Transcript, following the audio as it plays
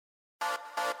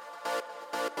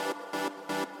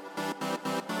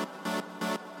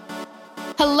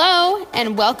Hello,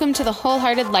 and welcome to the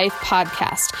Wholehearted Life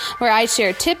podcast, where I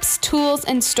share tips, tools,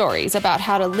 and stories about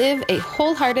how to live a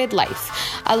wholehearted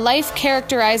life, a life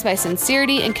characterized by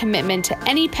sincerity and commitment to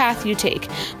any path you take,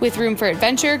 with room for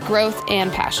adventure, growth,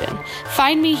 and passion.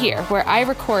 Find me here, where I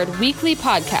record weekly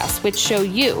podcasts which show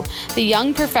you, the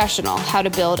young professional, how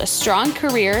to build a strong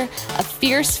career, a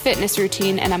fierce fitness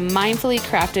routine, and a mindfully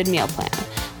crafted meal plan.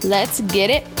 Let's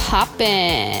get it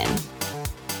poppin'.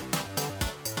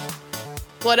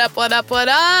 What up, what up, what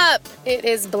up? It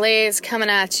is Blaze coming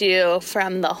at you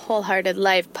from the Wholehearted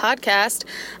Life podcast.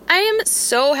 I am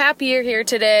so happy you're here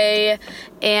today,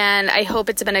 and I hope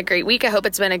it's been a great week. I hope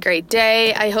it's been a great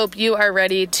day. I hope you are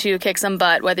ready to kick some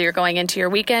butt, whether you're going into your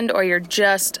weekend or you're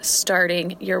just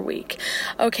starting your week.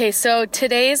 Okay, so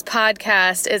today's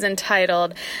podcast is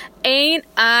entitled, Ain't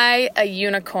I a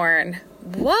Unicorn?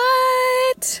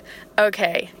 What?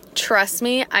 Okay. Trust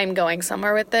me, I'm going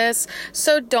somewhere with this,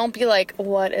 so don't be like,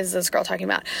 what is this girl talking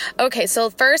about? Okay, so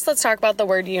first let's talk about the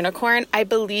word unicorn. I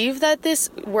believe that this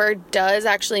word does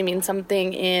actually mean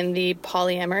something in the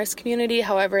polyamorous community.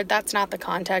 However, that's not the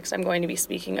context I'm going to be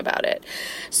speaking about it.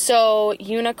 So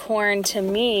unicorn to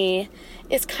me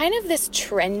is kind of this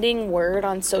trending word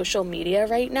on social media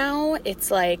right now. It's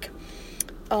like,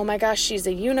 oh my gosh, she's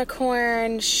a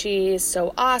unicorn. She's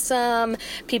so awesome.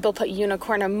 People put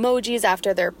unicorn emojis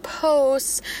after their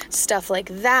posts, stuff like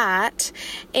that.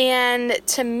 And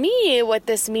to me, what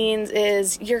this means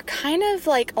is you're kind of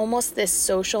like almost this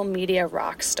social media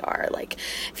rock star. Like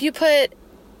if you put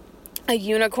a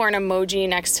unicorn emoji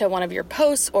next to one of your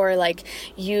posts, or like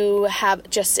you have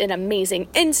just an amazing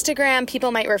Instagram,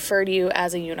 people might refer to you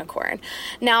as a unicorn.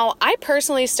 Now, I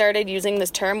personally started using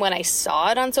this term when I saw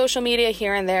it on social media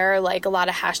here and there, like a lot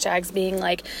of hashtags being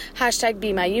like hashtag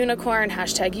be my unicorn,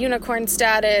 hashtag unicorn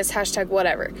status, hashtag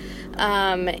whatever.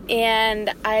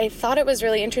 And I thought it was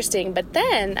really interesting, but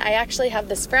then I actually have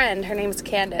this friend, her name is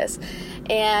Candace,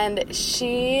 and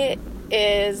she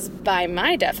is, by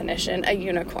my definition, a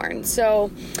unicorn.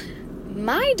 So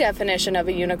my definition of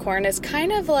a unicorn is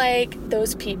kind of like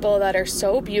those people that are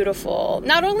so beautiful.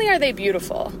 Not only are they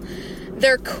beautiful,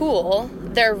 they're cool,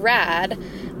 they're rad,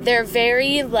 they're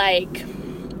very like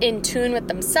in tune with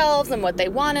themselves and what they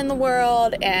want in the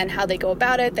world and how they go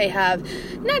about it. They have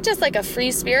not just like a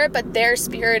free spirit, but their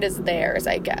spirit is theirs,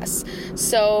 I guess.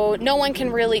 So no one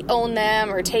can really own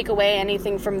them or take away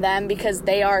anything from them because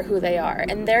they are who they are.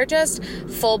 And they're just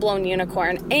full-blown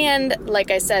unicorn. And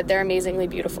like I said, they're amazingly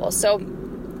beautiful. So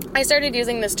I started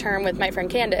using this term with my friend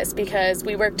Candace because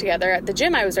we worked together at the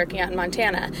gym I was working at in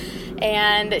Montana.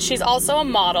 And she's also a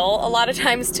model. A lot of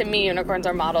times to me, unicorns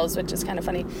are models, which is kind of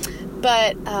funny.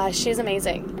 But she's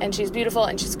amazing, and she's beautiful,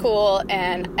 and she's cool,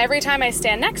 and every time I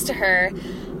stand next to her,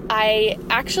 I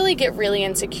actually get really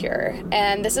insecure,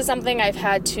 and this is something I've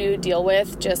had to deal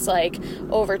with just like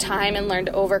over time and learn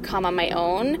to overcome on my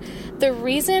own. The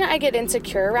reason I get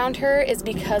insecure around her is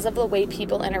because of the way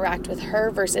people interact with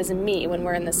her versus me when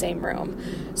we're in the same room.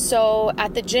 So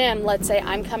at the gym, let's say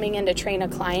I'm coming in to train a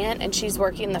client, and she's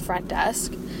working the front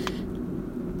desk,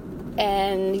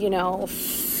 and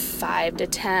 5 to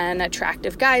 10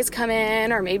 attractive guys come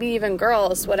in, or maybe even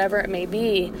girls, whatever it may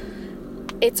be.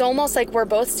 It's almost like we're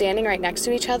both standing right next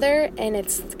to each other, and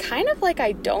it's kind of like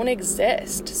I don't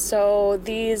exist. So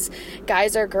these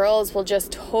guys or girls will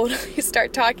just totally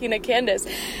start talking to Candace,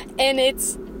 and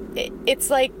it's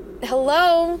like,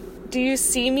 hello, do you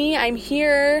see me? I'm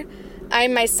here.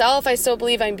 I'm myself. I still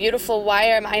believe I'm beautiful. Why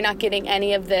am I not getting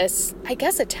any of this, I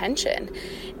guess, attention?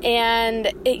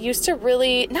 And it used to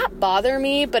really not bother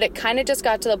me, but it kind of just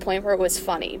got to the point where it was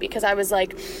funny because I was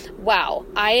like, wow,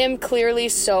 I am clearly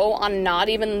so on not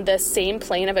even the same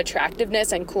plane of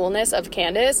attractiveness and coolness of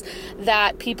Candace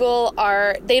that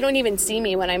they don't even see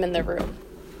me when I'm in the room.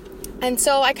 And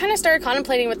so I kind of started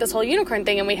contemplating with this whole unicorn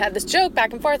thing, and we had this joke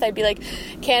back and forth. I'd be like,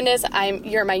 Candace,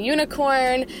 you're my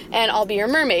unicorn, and I'll be your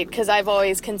mermaid, because I've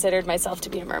always considered myself to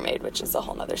be a mermaid, which is a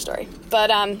whole nother story. But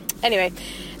anyway,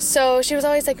 so she was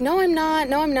always like, no, I'm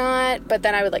not. But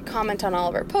then I would like comment on all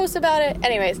of her posts about it.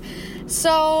 Anyways,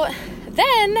 so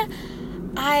then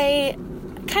I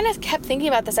kind of kept thinking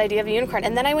about this idea of a unicorn,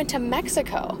 and then I went to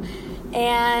Mexico.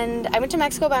 And I went to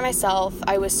Mexico by myself.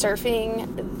 I was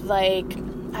surfing like,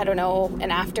 I don't know,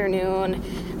 an afternoon.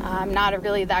 I'm not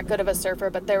really that good of a surfer,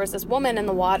 but there was this woman in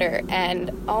the water,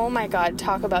 and oh my God,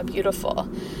 talk about beautiful.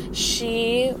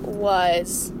 She's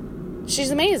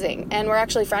amazing, and we're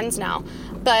actually friends now,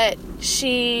 but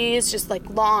she's just like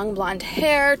long blonde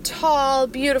hair, tall,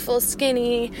 beautiful,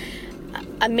 skinny,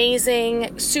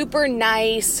 amazing, super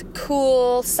nice,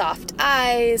 cool, soft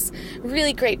eyes,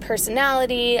 really great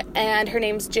personality, and her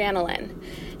name's Janelyn.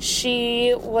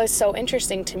 She was so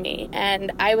interesting to me,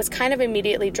 and I was kind of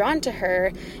immediately drawn to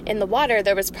her. In the water,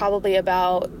 there was probably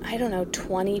about,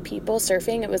 20 people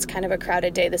surfing. It was kind of a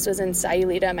crowded day. This was in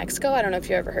Sayulita, Mexico. I don't know if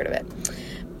you ever heard of it.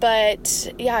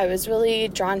 But yeah, I was really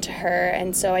drawn to her,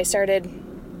 and so I started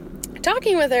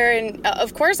talking with her, and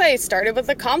of course I started with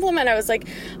a compliment. I was like,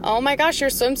 oh my gosh,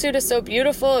 your swimsuit is so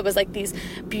beautiful. It was like these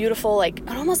beautiful, like, it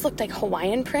almost looked like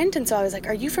Hawaiian print, and so I was like,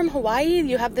 are you from Hawaii?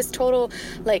 You have this total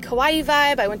like Hawaii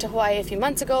vibe. I went to Hawaii a few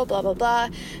months ago, blah blah blah.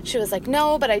 She was like,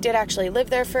 no, but I did actually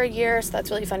live there for a year, so that's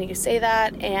really funny you say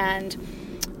that. And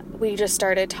we just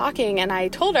started talking, and I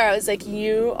told her, I was like,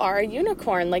 you are a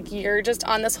unicorn, like you're just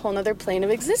on this whole nother plane of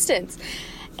existence.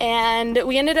 And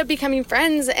we ended up becoming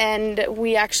friends, and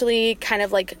we actually kind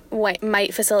of like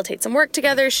might facilitate some work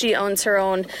together. She owns her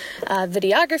own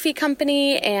videography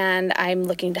company, and I'm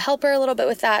looking to help her a little bit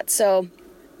with that. So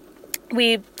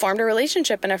we formed a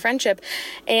relationship and a friendship,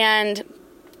 and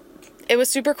it was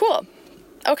super cool.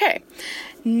 Okay,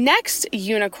 next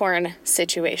unicorn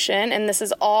situation, and this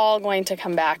is all going to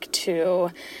come back to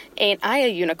Ain't I a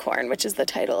Unicorn, which is the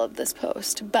title of this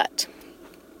post. But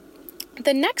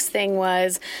the next thing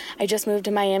was, I just moved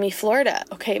to Miami, Florida.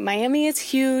 Okay, Miami is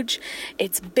huge.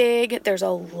 It's big. There's a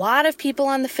lot of people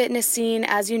on the fitness scene.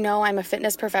 As you know, I'm a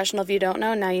fitness professional. If you don't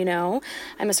know, now you know.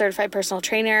 I'm a certified personal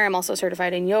trainer. I'm also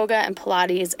certified in yoga and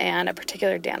Pilates and a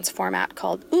particular dance format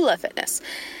called Ula Fitness,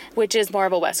 which is more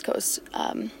of a West Coast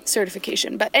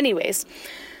certification. But anyways,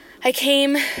 I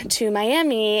came to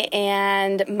Miami,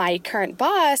 and my current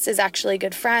boss is actually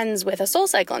good friends with a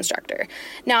SoulCycle instructor.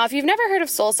 Now, if you've never heard of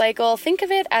SoulCycle, think of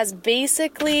it as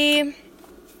basically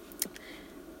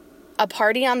a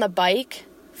party on the bike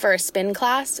for a spin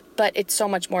class, but it's so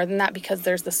much more than that because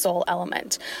there's the soul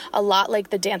element. A lot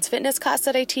like the dance fitness class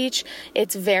that I teach,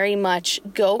 it's very much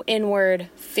go inward,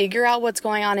 figure out what's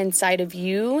going on inside of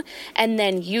you, and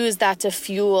then use that to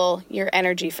fuel your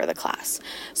energy for the class.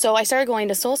 So I started going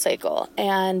to SoulCycle,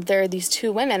 and there are these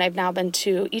two women. I've now been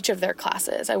to each of their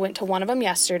classes. I went to one of them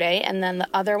yesterday, and then the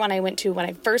other one I went to when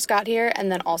I first got here,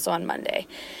 and then also on Monday.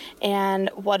 And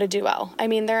what a duo. I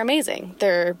mean, they're amazing.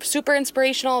 They're super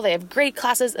inspirational. They have great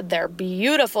classes. They're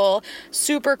beautiful,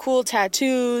 super cool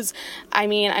tattoos. I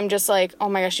mean, I'm just like, oh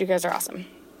my gosh, you guys are awesome.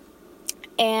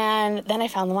 And then I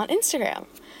found them on Instagram.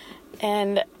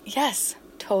 And yes,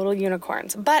 total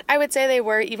unicorns. But I would say they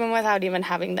were, even without even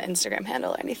having the Instagram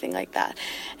handle or anything like that.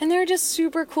 And they're just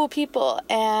super cool people.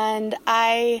 And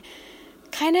I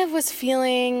kind of was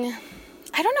feeling,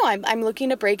 I don't know, I'm looking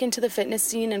to break into the fitness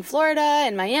scene in Florida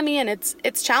and Miami, and it's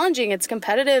challenging. It's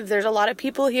competitive. There's a lot of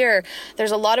people here.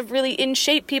 There's a lot of really in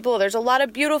shape people. There's a lot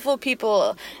of beautiful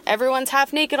people. Everyone's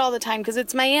half naked all the time because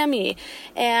it's Miami.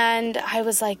 And I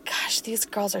was like, gosh, these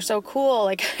girls are so cool.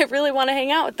 Like, I really want to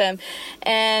hang out with them.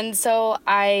 And so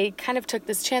I kind of took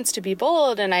this chance to be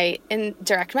bold, and I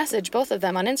direct message both of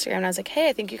them on Instagram. And I was like, hey,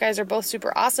 I think you guys are both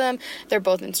super awesome. They're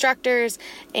both instructors.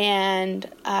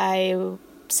 And I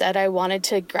said I wanted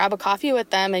to grab a coffee with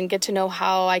them and get to know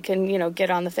how I can, get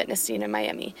on the fitness scene in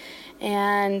Miami.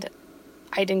 And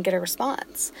I didn't get a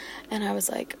response. And I was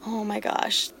like, oh my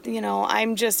gosh,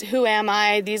 I'm just, who am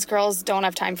I? These girls don't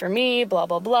have time for me, blah,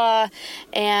 blah, blah.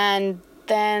 And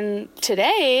then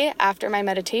today, after my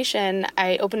meditation,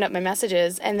 I opened up my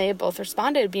messages, and they both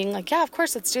responded being like, yeah, of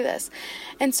course, let's do this.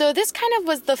 And so this kind of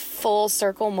was the full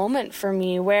circle moment for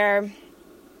me, where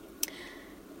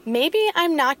maybe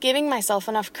I'm not giving myself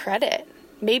enough credit.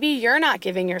 Maybe you're not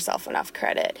giving yourself enough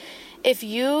credit. If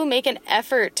you make an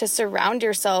effort to surround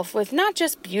yourself with not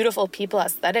just beautiful people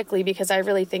aesthetically, because I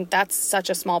really think that's such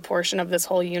a small portion of this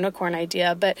whole unicorn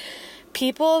idea, but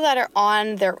people that are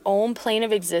on their own plane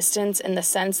of existence in the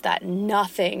sense that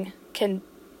nothing can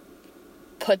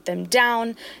put them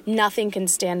down, nothing can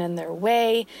stand in their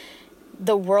way,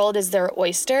 the world is their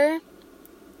oyster.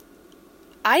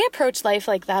 I approach life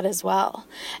like that as well.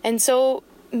 And so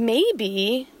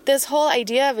maybe this whole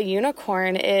idea of a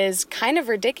unicorn is kind of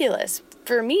ridiculous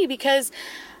for me, because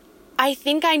I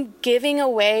think I'm giving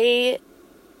away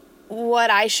what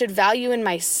I should value in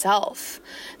myself.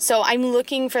 So I'm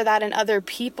looking for that in other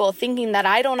people, thinking that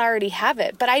I don't already have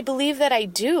it, but I believe that I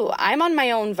do. I'm on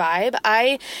my own vibe.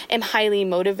 I am highly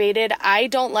motivated. I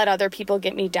don't let other people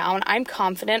get me down. I'm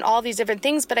confident, all these different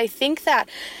things. But I think that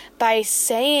by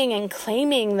saying and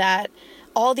claiming that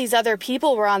all these other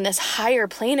people were on this higher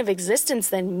plane of existence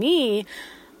than me,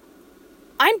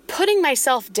 I'm putting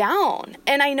myself down.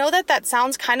 And I know that that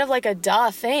sounds kind of like a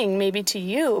duh thing maybe to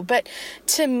you, but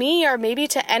to me, or maybe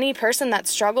to any person that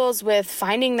struggles with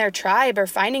finding their tribe or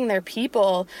finding their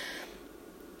people,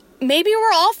 maybe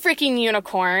we're all freaking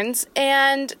unicorns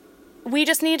and we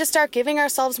just need to start giving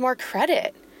ourselves more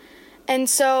credit. And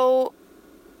so,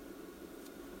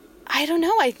 I don't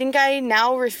know, I think I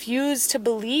now refuse to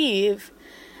believe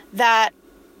that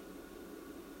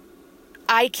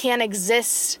I can't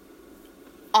exist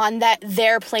on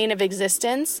their plane of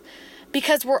existence,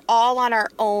 because we're all on our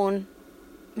own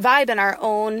vibe and our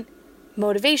own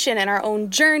motivation and our own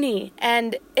journey.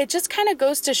 And it just kind of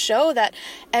goes to show that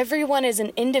everyone is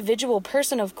an individual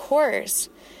person, of course.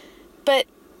 But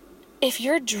if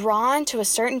you're drawn to a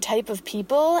certain type of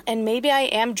people, and maybe I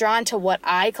am drawn to what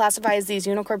I classify as these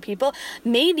unicorn people,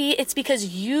 maybe it's because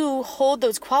you hold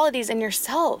those qualities in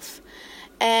yourself.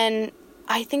 And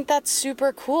I think that's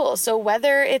super cool. So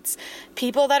whether it's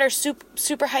people that are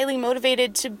super highly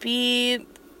motivated to be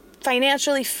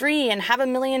financially free and have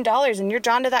 $1 million and you're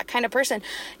drawn to that kind of person,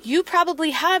 you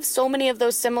probably have so many of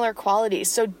those similar qualities.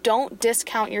 So don't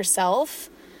discount yourself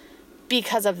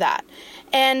because of that.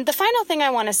 And the final thing I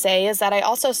want to say is that I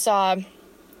also saw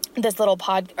this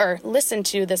listened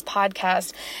to this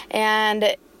podcast,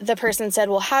 and the person said,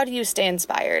 well, how do you stay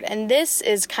inspired? And this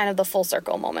is kind of the full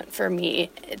circle moment for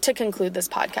me to conclude this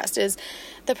podcast. Is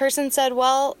the person said,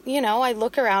 well, I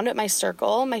look around at my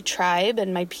circle, my tribe,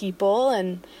 and my people,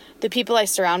 and the people I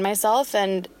surround myself.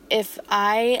 And if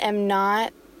I am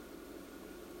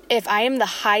the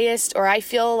highest, or I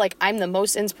feel like I'm the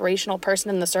most inspirational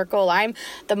person in the circle, I'm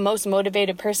the most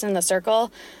motivated person in the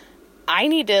circle, I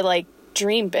need to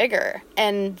dream bigger.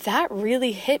 And that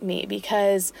really hit me,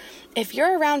 because if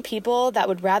you're around people that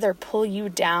would rather pull you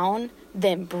down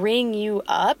than bring you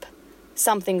up,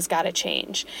 something's got to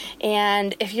change.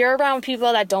 And if you're around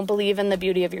people that don't believe in the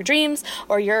beauty of your dreams,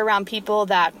 or you're around people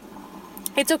that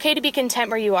it's okay to be content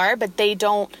where you are, but they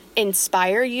don't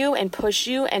inspire you and push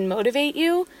you and motivate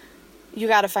you, you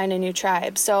got to find a new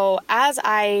tribe. So as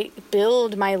I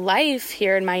build my life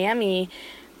here in Miami,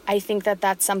 I think that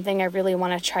that's something I really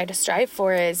want to try to strive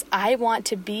for. Is I want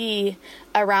to be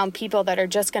around people that are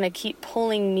just going to keep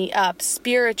pulling me up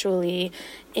spiritually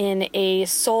in a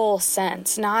soul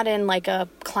sense, not in a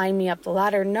climb me up the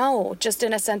ladder. No, just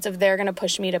in a sense of they're going to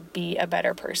push me to be a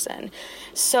better person.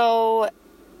 So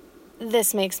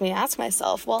this makes me ask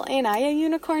myself, well, ain't I a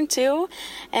unicorn too?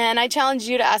 And I challenge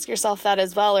you to ask yourself that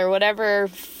as well, or whatever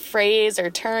phrase or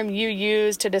term you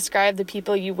use to describe the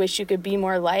people you wish you could be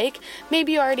more like.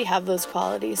 Maybe you already have those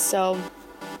qualities. So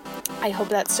I hope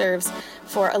that serves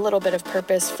for a little bit of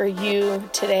purpose for you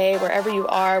today, wherever you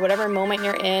are, whatever moment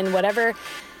you're in, whatever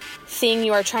thing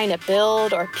you are trying to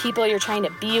build, or people you're trying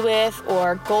to be with,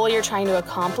 or goal you're trying to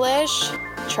accomplish.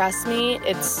 Trust me,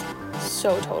 it's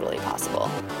so totally possible.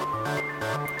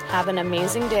 Have an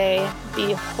amazing day.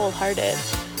 Be wholehearted.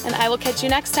 And I will catch you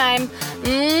next time.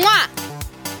 Mwah!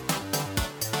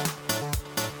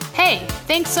 Hey,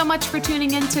 thanks so much for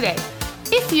tuning in today.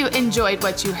 If you enjoyed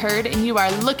what you heard and you are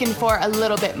looking for a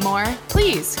little bit more,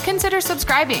 please consider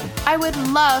subscribing. I would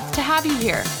love to have you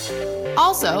here.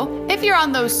 Also, if you're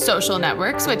on those social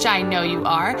networks, which I know you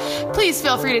are, please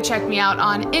feel free to check me out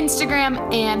on Instagram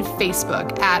and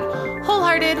Facebook at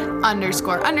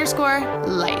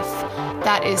wholehearted__life.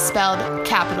 That is spelled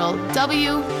capital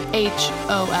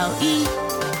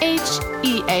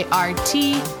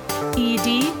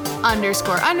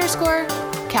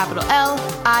WHOLEHEARTED__capital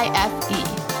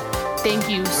LIFE. Thank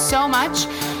you so much.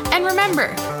 And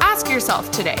remember, ask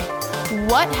yourself today,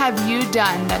 what have you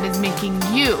done that is making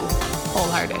you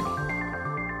wholehearted?